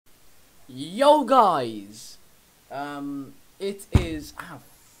Yo guys, it is,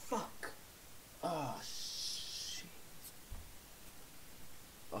 fuck, shit,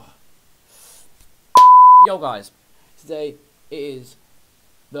 oh. Yo guys, today it is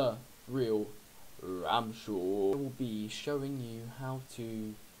the real Ramshaw. I will be showing you how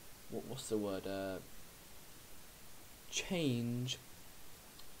to, what's the word, change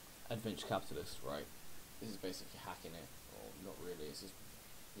Adventure Capitalist, right? This is basically hacking it, or not really, this is,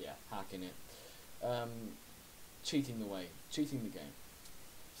 yeah, hacking it. Cheating the game.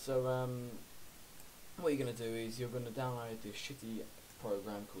 So what you're gonna do is you're gonna download this shitty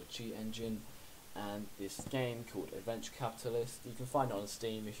program called Cheat Engine and this game called Adventure Capitalist. You can find it on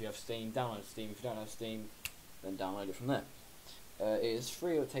Steam. If you have Steam, download Steam. If you don't have Steam, then download it from there. It is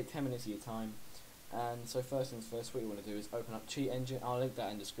free. It'll take 10 minutes of your time. And so first things first, what you want to do is open up Cheat Engine. I'll link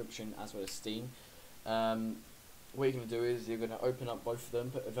that in the description as well as Steam. What you're going to do is you're going to open up both of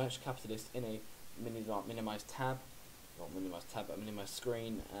them, put Adventure Capitalist in a minimized tab, not minimized tab, but minimized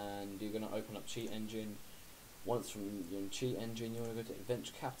screen, and you're going to open up Cheat Engine. Once from your Cheat Engine, you want to go to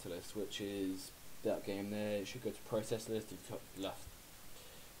Adventure Capitalist, which is that game there. You should go to Process List. You've got left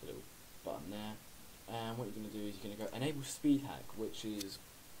a little button there, and what you're going to do is you're going to go Enable Speed Hack, which is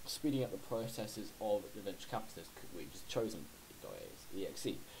speeding up the processes of Adventure Capitalist. We've just chosen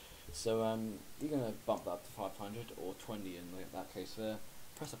 .exe. So you're going to bump that up to 500 or 20 in that case there,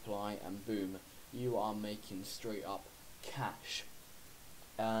 press apply, and boom, you are making straight up cash.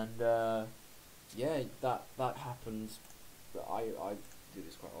 And yeah, that happens. But I do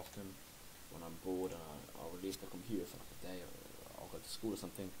this quite often when I'm bored and I'll leave the computer for like a day, or I'll go to school or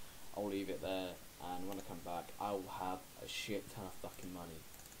something. I'll leave it there, and when I come back I'll have a shit ton of fucking money.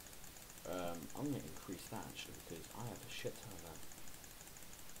 I'm going to increase that actually, because I have a shit ton of that.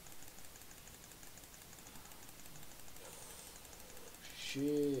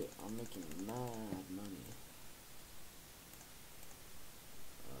 Shit, I'm making mad money.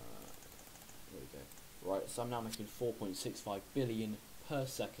 There we go. Right, so I'm now making 4.65 billion per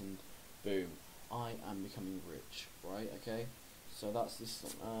second. Boom. I am becoming rich. Right, okay? So that's this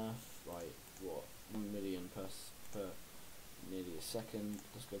on Earth. Right, what? 1 million per nearly a second.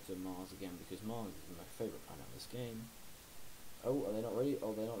 Let's go to Mars again, because Mars is my favourite planet in this game. Oh, are they not ready?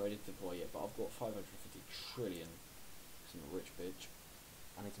 Oh, they're not ready to deploy yet, but I've got 550 trillion. I'm a rich bitch.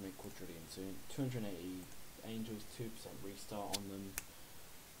 I need to make quadrillion soon. 280 angels, 2% restart on them.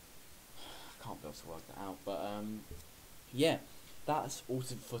 I can't be able to work that out, but yeah, that's all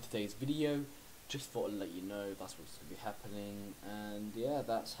for today's video. Just thought I'd let you know that's what's going to be happening, and yeah,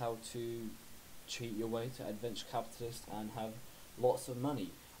 that's how to cheat your way to Adventure Capitalist and have lots of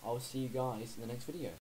money. I'll see you guys in the next video.